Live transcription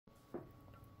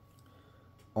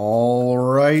All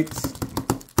right,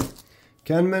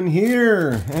 Kenman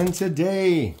here, and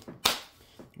today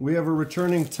we have a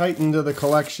returning Titan to the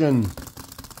collection.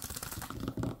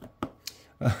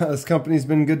 This company's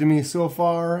been good to me so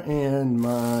far, and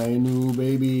my new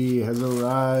baby has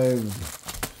arrived.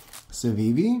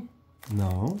 Civivi?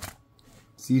 No.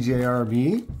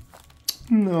 CJRB?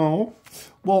 No.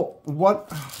 Well,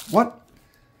 what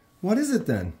is it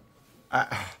then?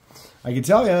 I can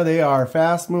tell you they are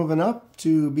fast moving up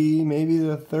to be maybe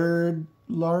the third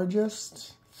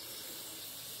largest.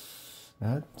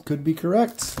 That could be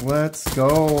correct. Let's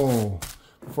go.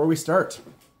 Before we start,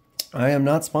 I am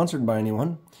not sponsored by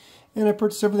anyone, and I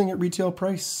purchased everything at retail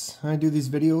price. I do these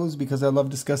videos because I love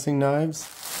discussing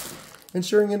knives and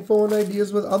sharing info and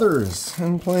ideas with others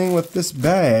and playing with this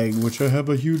bag, which I have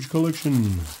a huge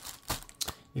collection.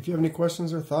 If you have any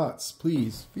questions or thoughts,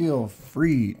 please feel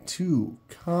free to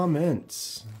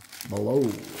comment below.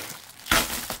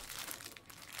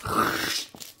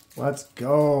 Let's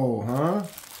go, huh?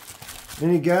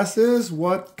 Any guesses?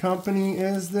 What company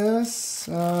is this?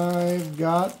 I've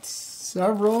got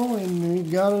several, and we've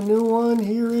got a new one.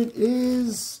 Here it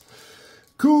is.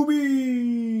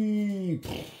 Kubey!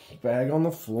 Bag on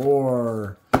the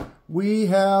floor. We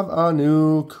have a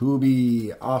new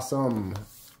Kubey. Awesome.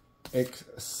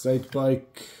 Excite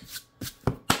bike.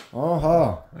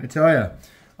 I tell you,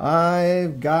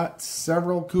 I've got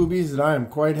several Kubeys that I am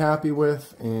quite happy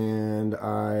with, and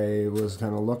I was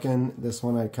kind of looking. This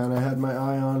one I kind of had my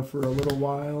eye on for a little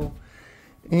while,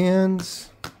 and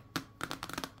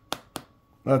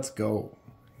let's go.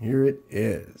 Here it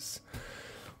is.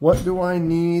 What do I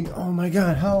need? Oh my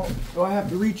god, how do I have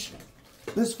to reach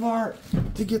this far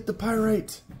to get the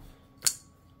pyrite?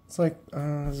 It's like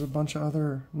there's a bunch of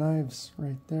other knives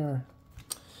right there.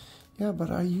 Yeah, but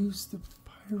I used the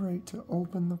pyrite to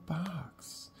open the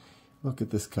box. Look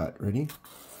at this cut. Ready?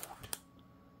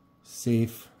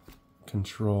 Safe,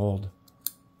 controlled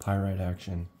pyrite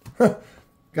action. Got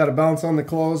to bounce on the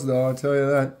clothes, though, I'll tell you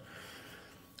that.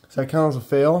 Does that count as a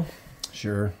fail?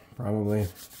 Sure, probably.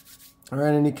 All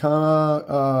right, any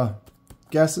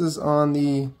guesses on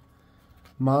the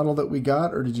model that we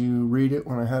got, or did you read it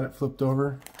when I had it flipped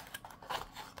over?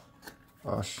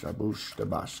 Look at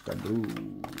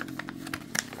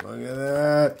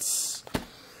that.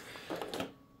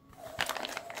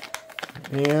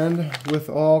 And with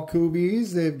all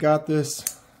Kubeys, they've got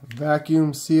this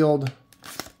vacuum sealed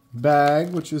bag,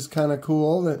 which is kind of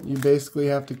cool, that you basically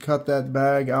have to cut that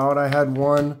bag out. I had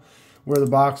one where the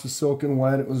box was soaking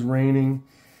wet, it was raining,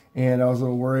 and I was a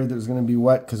little worried that it was going to be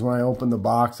wet, because when I opened the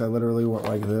box, I literally went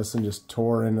like this and just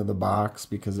tore into the box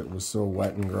because it was so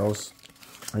wet and gross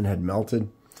and had melted.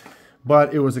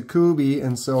 But it was a Kubey,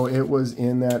 and so it was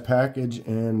in that package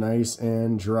and nice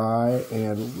and dry.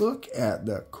 And look at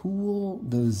the cool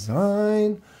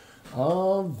design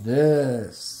of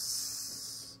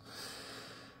this.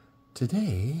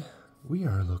 Today, we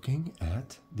are looking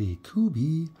at the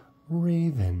Kubey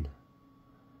Raven.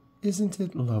 Isn't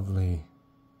it lovely?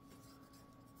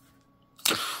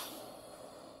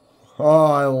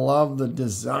 Oh, I love the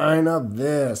design of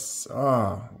this.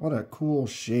 Oh, what a cool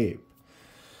shape.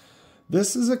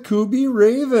 This is a Kubey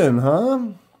Raven, huh?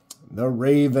 The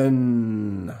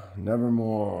Raven.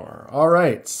 Nevermore. All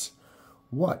right.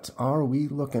 What are we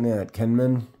looking at,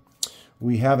 Kenman?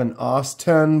 We have an AUS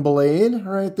 10 blade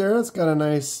right there. It's got a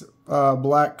nice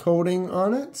black coating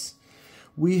on it.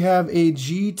 We have a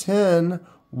G10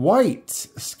 white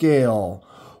scale.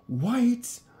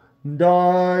 White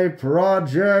die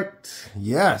project.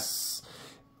 Yes.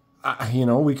 You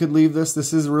know, we could leave this.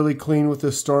 This is really clean with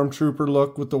this Stormtrooper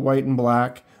look with the white and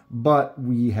black. But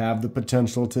we have the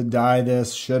potential to dye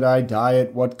this. Should I dye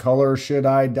it? What color should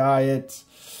I dye it?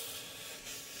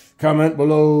 Comment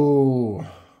below.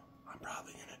 I'm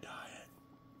probably going to dye it.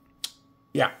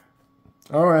 Yeah.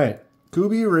 All right.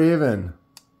 Kubey Raven.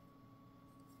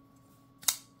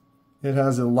 It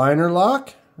has a liner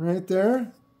lock right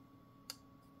there.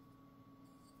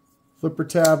 Flipper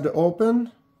tab to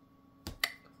open.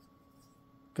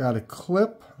 Got a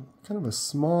clip, kind of a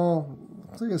small,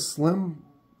 looks like a slim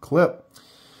clip,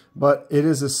 but it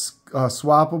is a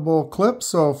swappable clip.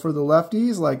 So for the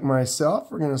lefties like myself,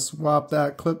 we're going to swap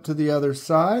that clip to the other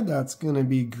side. That's going to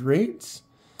be great.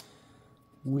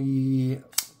 We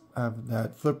have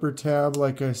that flipper tab,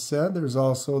 like I said. There's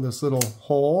also this little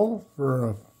hole for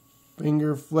a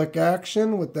finger flick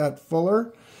action with that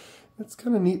fuller. It's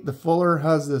kind of neat. The fuller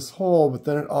has this hole, but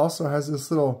then it also has this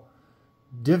little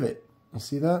divot. You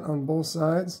see that on both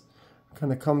sides?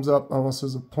 Kind of comes up almost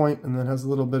as a point and then has a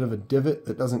little bit of a divot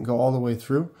that doesn't go all the way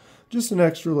through. Just an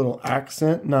extra little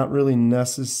accent, not really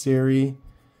necessary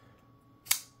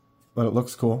but it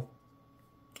looks cool.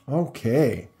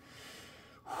 Okay.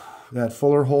 That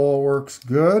fuller hole works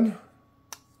good.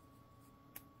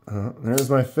 There's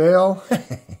my fail.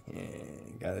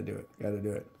 Gotta do it. Gotta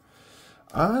do it.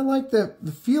 I like the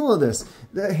feel of this.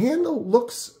 The handle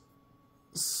looks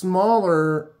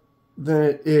smaller than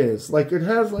it is. Like it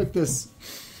has like this.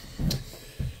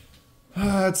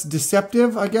 It's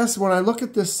deceptive, I guess. When I look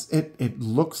at this, it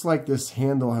looks like this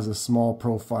handle has a small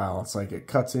profile. It's like it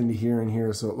cuts into here and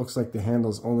here, so it looks like the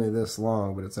handle's only this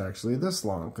long, but it's actually this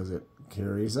long because it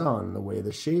carries on the way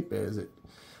the shape is.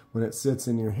 When it sits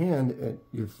in your hand,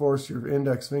 you force your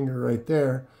index finger right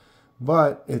there,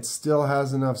 but it still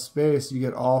has enough space. You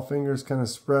get all fingers kind of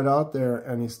spread out there,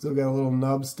 and you still got a little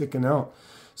nub sticking out.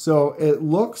 So it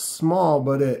looks small,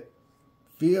 but it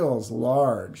feels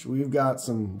large. We've got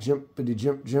some jimps,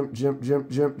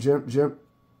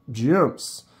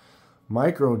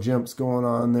 micro jimps going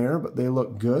on there, but they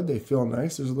look good. They feel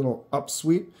nice. There's a little up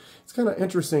sweep. It's kind of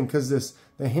interesting because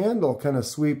the handle kind of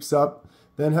sweeps up,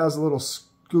 then has a little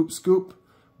scoop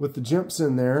with the jimps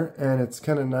in there, and it's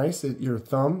kind of nice. Your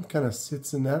thumb kind of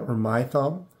sits in that, or my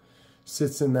thumb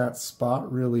sits in that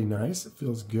spot really nice. It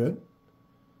feels good.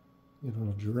 Get a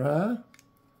little dry.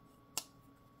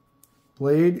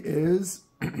 Blade is,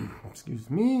 excuse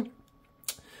me,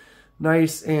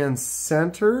 nice and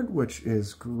centered, which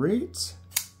is great.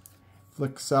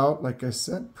 Flicks out, like I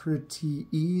said, pretty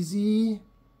easy.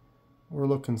 We're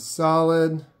looking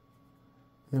solid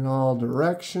in all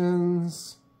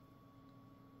directions.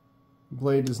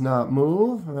 Blade does not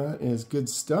move. That is good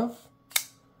stuff.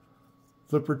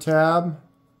 Flipper tab.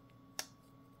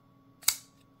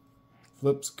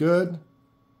 Flips good.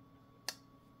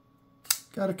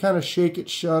 Got to kind of shake it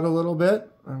shut a little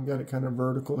bit. I've got it kind of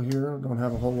vertical here. I don't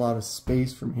have a whole lot of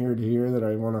space from here to here that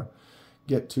I want to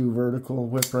get too vertical,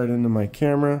 whip right into my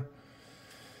camera.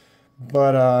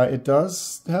 But it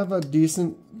does have a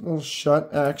decent little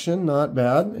shut action, not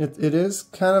bad. It is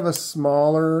kind of a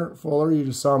smaller, fuller. You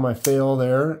just saw my fail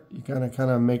there. You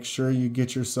kind of make sure you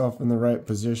get yourself in the right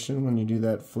position when you do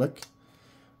that flick.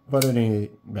 But it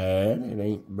ain't bad. It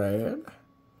ain't bad.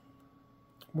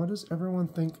 What does everyone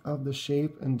think of the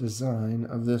shape and design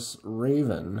of this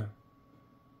Raven?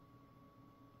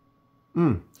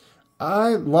 I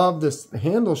love this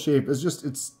handle shape. It's just,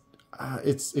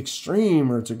 it's extreme,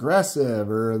 or it's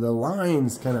aggressive, or the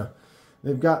lines kind of,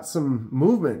 they've got some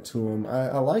movement to them.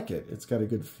 I like it. It's got a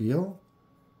good feel.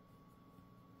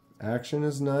 Action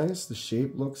is nice. The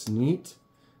shape looks neat.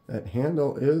 That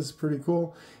handle is pretty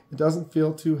cool. It doesn't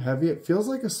feel too heavy. It feels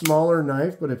like a smaller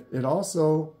knife, but it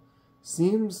also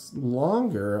seems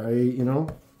longer.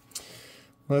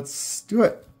 Let's do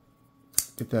it.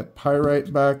 Get that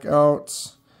pyrite back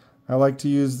out. I like to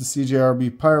use the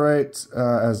CJRB pyrite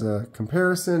as a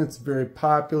comparison. It's very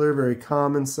popular, very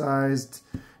common sized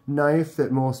knife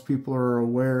that most people are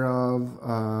aware of,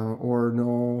 or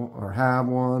know, or have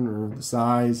one, or the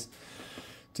size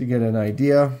to get an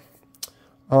idea.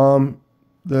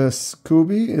 This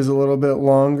Kubey is a little bit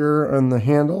longer on the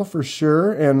handle for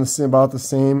sure, and it's about the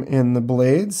same in the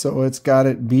blade, so it's got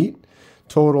it beat.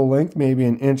 Total length maybe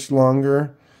an inch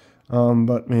longer,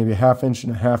 but maybe a half inch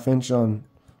and a half inch on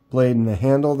blade and the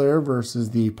handle there versus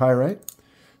the pyrite.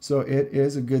 So it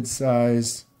is a good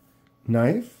size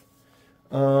knife.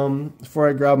 Before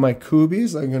I grab my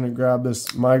Kubeys, I'm going to grab this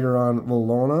Migron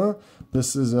Valona.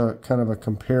 This is a kind of a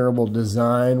comparable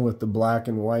design with the black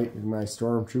and white in my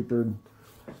Stormtrooper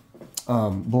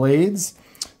blades.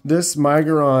 This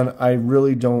Migron, I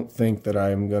really don't think that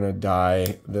I'm going to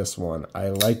dye this one. I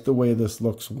like the way this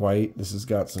looks white. This has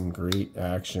got some great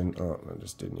action. Oh, I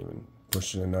just didn't even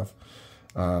push it enough.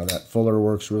 That fuller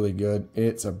works really good.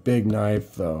 It's a big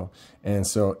knife though, and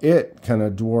so it kind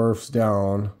of dwarfs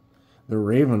down the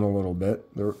Raven a little bit.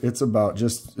 It's about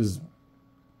just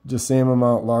same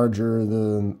amount larger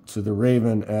to the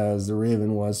Raven as the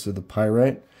Raven was to the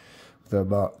pyrite, with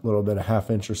about a little bit, a half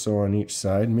inch or so on each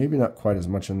side. Maybe not quite as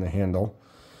much in the handle,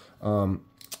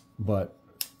 but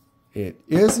it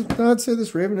is. I'd say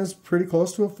this Raven is pretty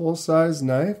close to a full size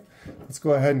knife. Let's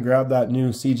go ahead and grab that new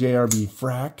CJRB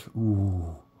frac.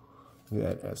 Ooh, look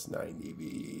at that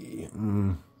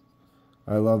S90V.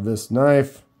 I love this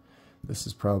knife. This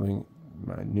is probably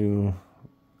my new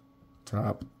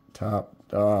top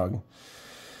dog.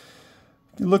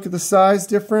 If you look at the size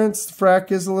difference, the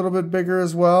frac is a little bit bigger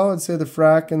as well. I'd say the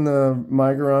frac and the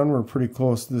Migron were pretty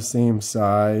close to the same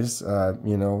size.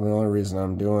 You know, the only reason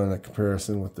I'm doing the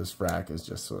comparison with this frac is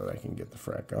just so that I can get the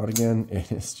frac out again. It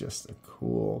is just a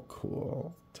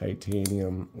cool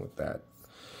titanium with that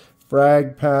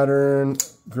frag pattern.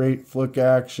 Great flick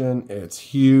action. It's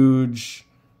huge.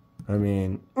 I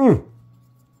mean,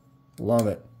 Love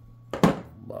it.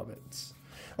 Love it.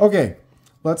 Okay,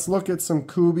 let's look at some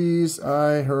Kubeys.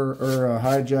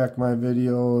 Hijack my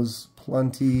videos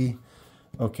plenty.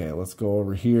 Okay, let's go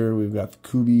over here. We've got the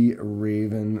Kubey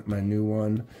Raven, my new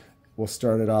one. We'll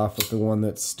start it off with the one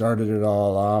that started it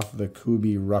all off, the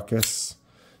Kubey Ruckus.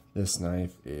 This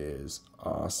knife is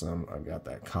awesome. I've got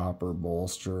that copper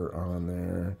bolster on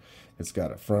there. It's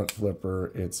got a front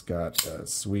flipper. It's got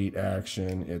sweet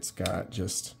action. It's got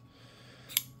just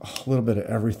a little bit of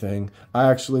everything. I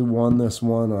actually won this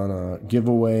one on a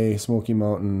giveaway. Smoky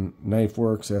Mountain Knife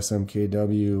Works,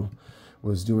 SMKW,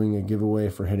 was doing a giveaway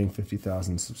for hitting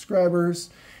 50,000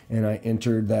 subscribers, and I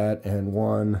entered that and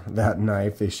won that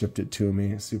knife. They shipped it to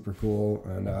me. Super cool.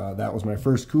 And that was my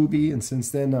first Kubey, and since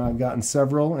then I've gotten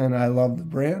several, and I love the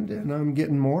brand, and I'm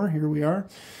getting more. Here we are.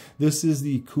 This is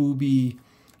the Kubey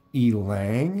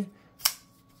Elang.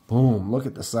 Boom, look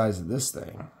at the size of this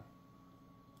thing.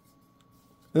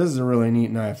 This is a really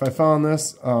neat knife. I found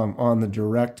this on the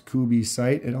direct Kubey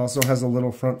site. It also has a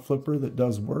little front flipper that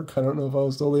does work. I don't know if I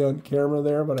was totally on camera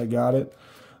there, but I got it.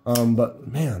 But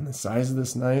man, the size of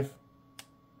this knife,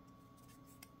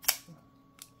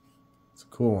 it's a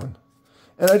cool one.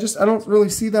 And I don't really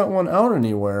see that one out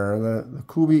anywhere, the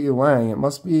Kubey Elang. It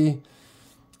must be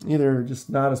either just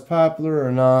not as popular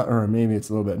or not, or maybe it's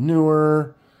a little bit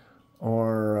newer.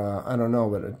 Or, I don't know,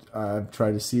 but I've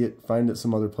tried to see it, find it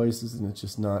some other places, and it's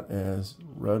just not as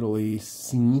readily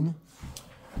seen.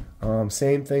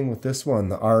 Same thing with this one,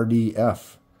 the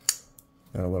RDF.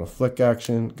 Got a little flick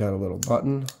action, got a little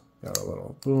button, got a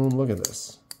little boom. Look at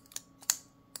this.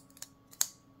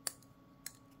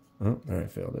 Oh, there I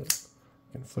failed it.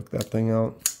 I can flick that thing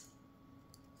out.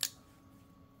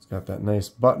 It's got that nice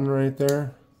button right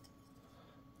there.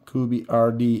 Kubey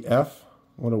RDF.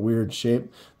 What a weird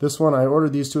shape. This one, I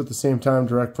ordered these two at the same time,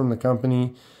 direct from the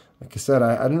company. Like I said,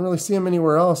 I didn't really see them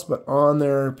anywhere else, but on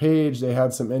their page, they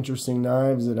had some interesting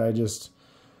knives that I just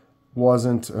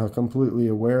wasn't completely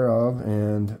aware of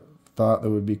and thought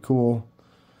that would be cool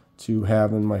to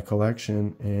have in my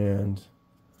collection, and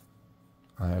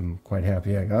I'm quite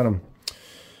happy I got them.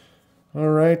 All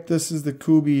right, this is the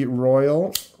Kubey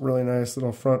Royal. Really nice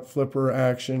little front flipper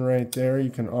action right there. You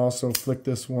can also flick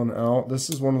this one out. This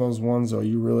is one of those ones, though,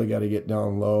 you really got to get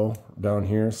down low down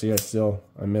here. See,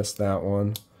 I missed that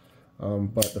one.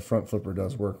 But the front flipper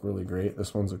does work really great.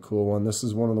 This one's a cool one. This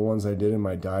is one of the ones I did in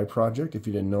my die project. If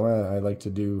you didn't know, I like to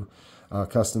do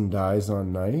custom dies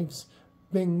on knives.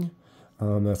 Bing.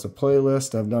 That's a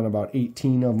playlist. I've done about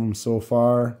 18 of them so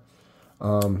far.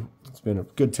 It's been a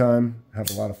good time. Have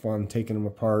a lot of fun taking them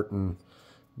apart and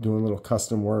doing little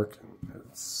custom work.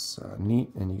 It's neat,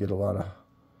 and you get a lot of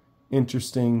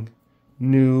interesting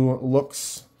new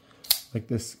looks, like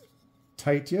this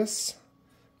Titius,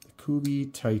 the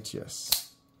Kubey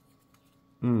Titius.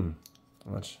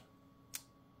 Watch.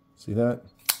 See that?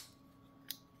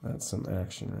 That's some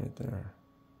action right there.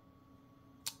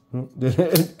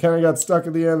 It kind of got stuck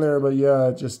at the end there, but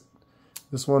yeah,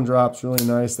 this one drops really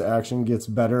nice. The action gets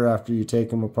better after you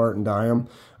take them apart and dye them.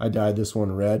 I dyed this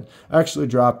one red. I actually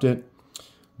dropped it,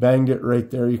 banged it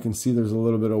right there. You can see there's a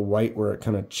little bit of white where it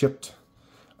kind of chipped.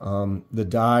 The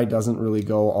dye doesn't really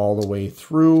go all the way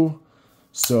through,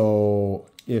 so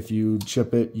if you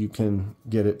chip it, you can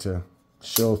get it to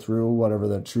show through whatever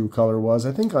the true color was.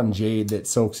 I think on jade, it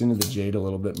soaks into the jade a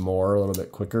little bit more, a little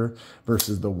bit quicker,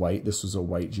 versus the white. This was a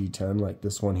white G10 like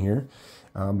this one here.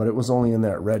 But it was only in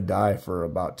that red dye for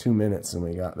about 2 minutes, and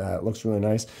we got that. It looks really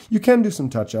nice. You can do some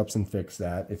touch-ups and fix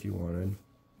that if you wanted,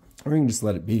 or you can just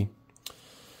let it be.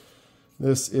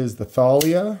 This is the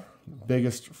Thalia,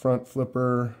 biggest front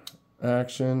flipper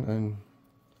action, and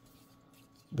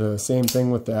the same thing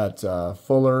with that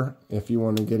Fuller. If you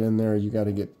want to get in there, you got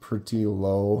to get pretty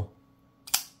low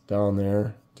down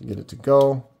there to get it to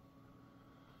go.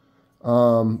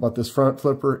 But this front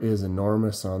flipper is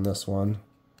enormous on this one.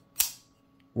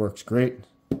 Works great.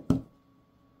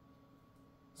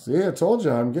 See, I told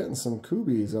you I'm getting some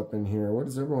Kubeys up in here. What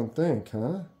does everyone think,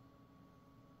 huh?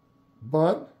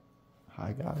 But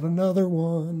I got another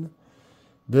one.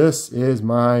 This is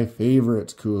my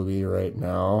favorite Kubey right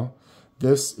now.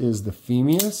 This is the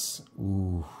Phemius.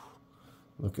 Ooh,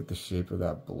 look at the shape of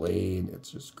that blade.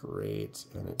 It's just great,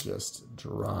 and it just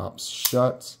drops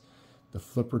shut. The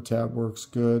flipper tab works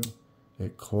good.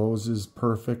 It closes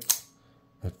perfect.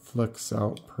 It flicks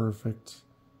out perfect.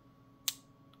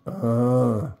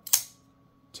 Tell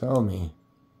me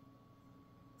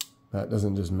that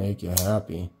doesn't just make you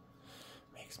happy.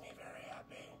 Makes me very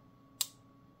happy.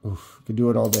 Oof, could do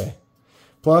it all day.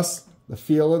 Plus, the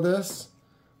feel of this,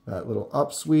 that little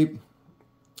upsweep,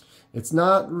 It's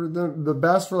not the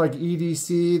best for like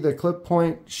EDC, the clip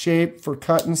point shape for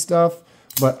cutting stuff,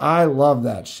 but I love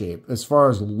that shape. As far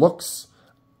as looks,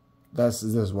 this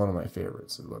is one of my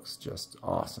favorites. It looks just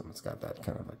awesome. It's got that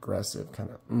kind of aggressive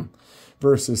kind of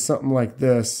versus something like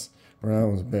this. Well, that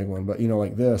one's a big one, but you know,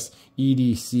 like this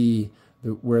EDC,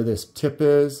 where this tip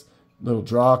is, little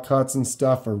draw cuts and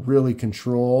stuff are really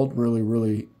controlled,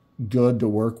 really good to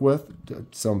work with.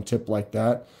 Some tip like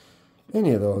that,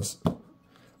 any of those.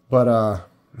 But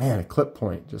man, a clip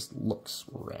point just looks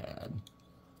rad,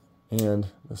 and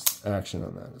this action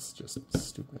on that is just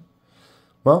stupid.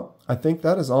 Well, I think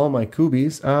that is all my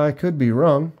Kubeys. I could be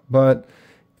wrong, but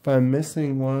if I'm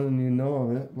missing one and you know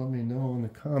of it, let me know in the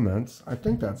comments. I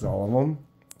think that's all of them.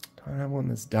 Do I have one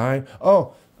that's dyed?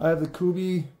 Oh, I have the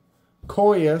Kubey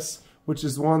Coeus, which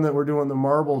is one that we're doing the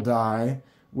marble dye,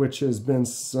 which has been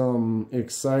some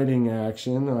exciting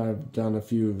action. I've done a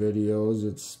few videos.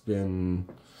 It's been...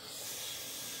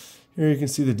 Here you can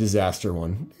see the disaster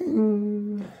one.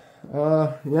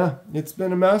 Yeah, it's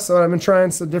been a mess. So I've been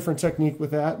trying some different technique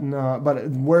with that, and but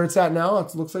where it's at now,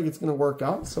 it looks like it's going to work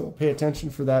out. So we'll pay attention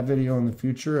for that video in the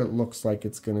future. It looks like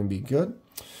it's going to be good.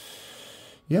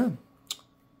 Yeah,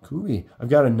 Kubey. I've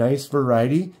got a nice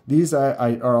variety. These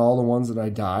are all the ones that I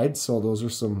dyed. So those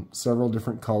are several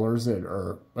different colors that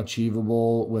are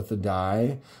achievable with the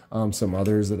dye. Some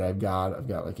others that I've got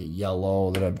like a yellow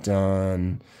that I've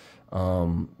done.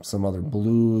 Some other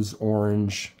blues,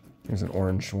 orange. There's an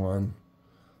orange one.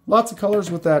 Lots of colors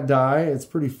with that dye. It's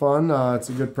pretty fun. It's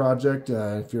a good project.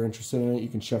 If you're interested in it, you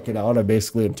can check it out. I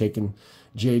basically am taking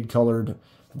jade colored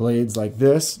blades like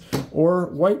this or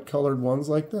white colored ones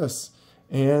like this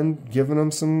and giving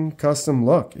them some custom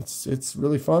look. It's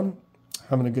really fun.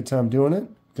 Having a good time doing it.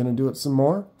 Gonna do it some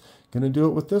more. Gonna do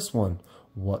it with this one.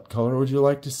 What color would you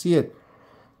like to see it?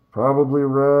 Probably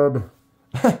red.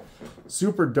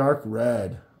 Super dark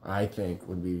red, I think,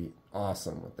 would be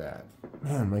awesome with that.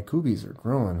 Man, my Kubeys are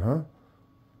growing, huh?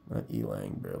 That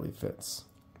elang barely fits.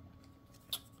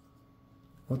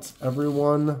 What's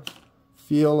everyone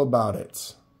feel about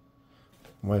it?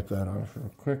 Wipe that off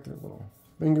real quick. Their little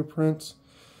fingerprints.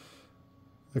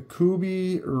 The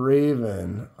Kubey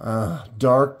Raven.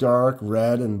 Dark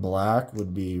red and black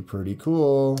would be pretty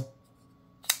cool.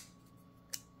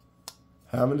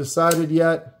 Haven't decided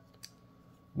yet.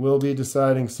 We'll be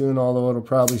deciding soon, although it'll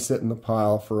probably sit in the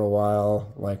pile for a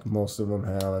while, like most of them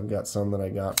have. I've got some that I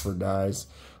got for dyes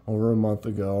over a month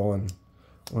ago, and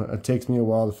it takes me a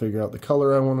while to figure out the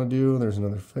color I want to do. There's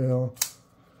another fail.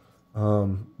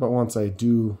 But once I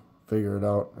do figure it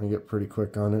out, I get pretty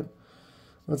quick on it.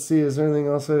 Let's see, is there anything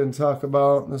else I didn't talk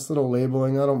about? This little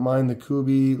labeling, I don't mind the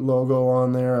Kubey logo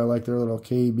on there. I like their little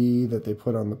KB that they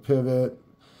put on the pivot.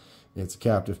 It's a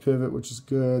captive pivot, which is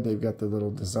good. They've got the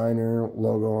little designer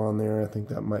logo on there. I think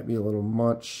that might be a little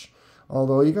much.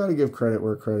 Although you got to give credit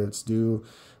where credit's due.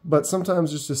 But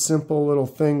sometimes just a simple little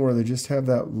thing where they just have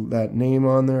that name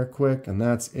on there quick, and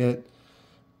that's it.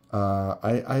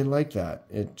 I like that.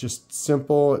 It's just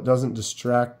simple. It doesn't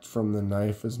distract from the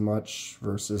knife as much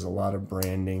versus a lot of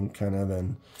branding kind of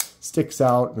then sticks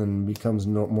out and becomes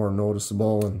more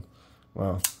noticeable. And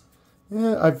wow.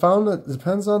 Yeah, I found that it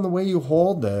depends on the way you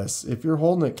hold this. If you're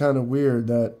holding it kind of weird,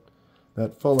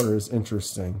 that fuller is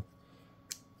interesting.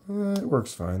 It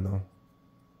works fine, though.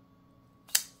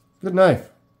 Good knife.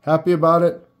 Happy about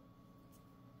it.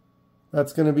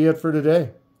 That's going to be it for today.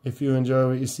 If you enjoy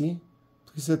what you see,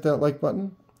 please hit that like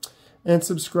button. And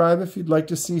subscribe if you'd like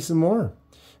to see some more.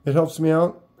 It helps me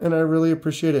out, and I really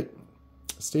appreciate it.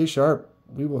 Stay sharp.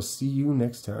 We will see you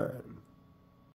next time.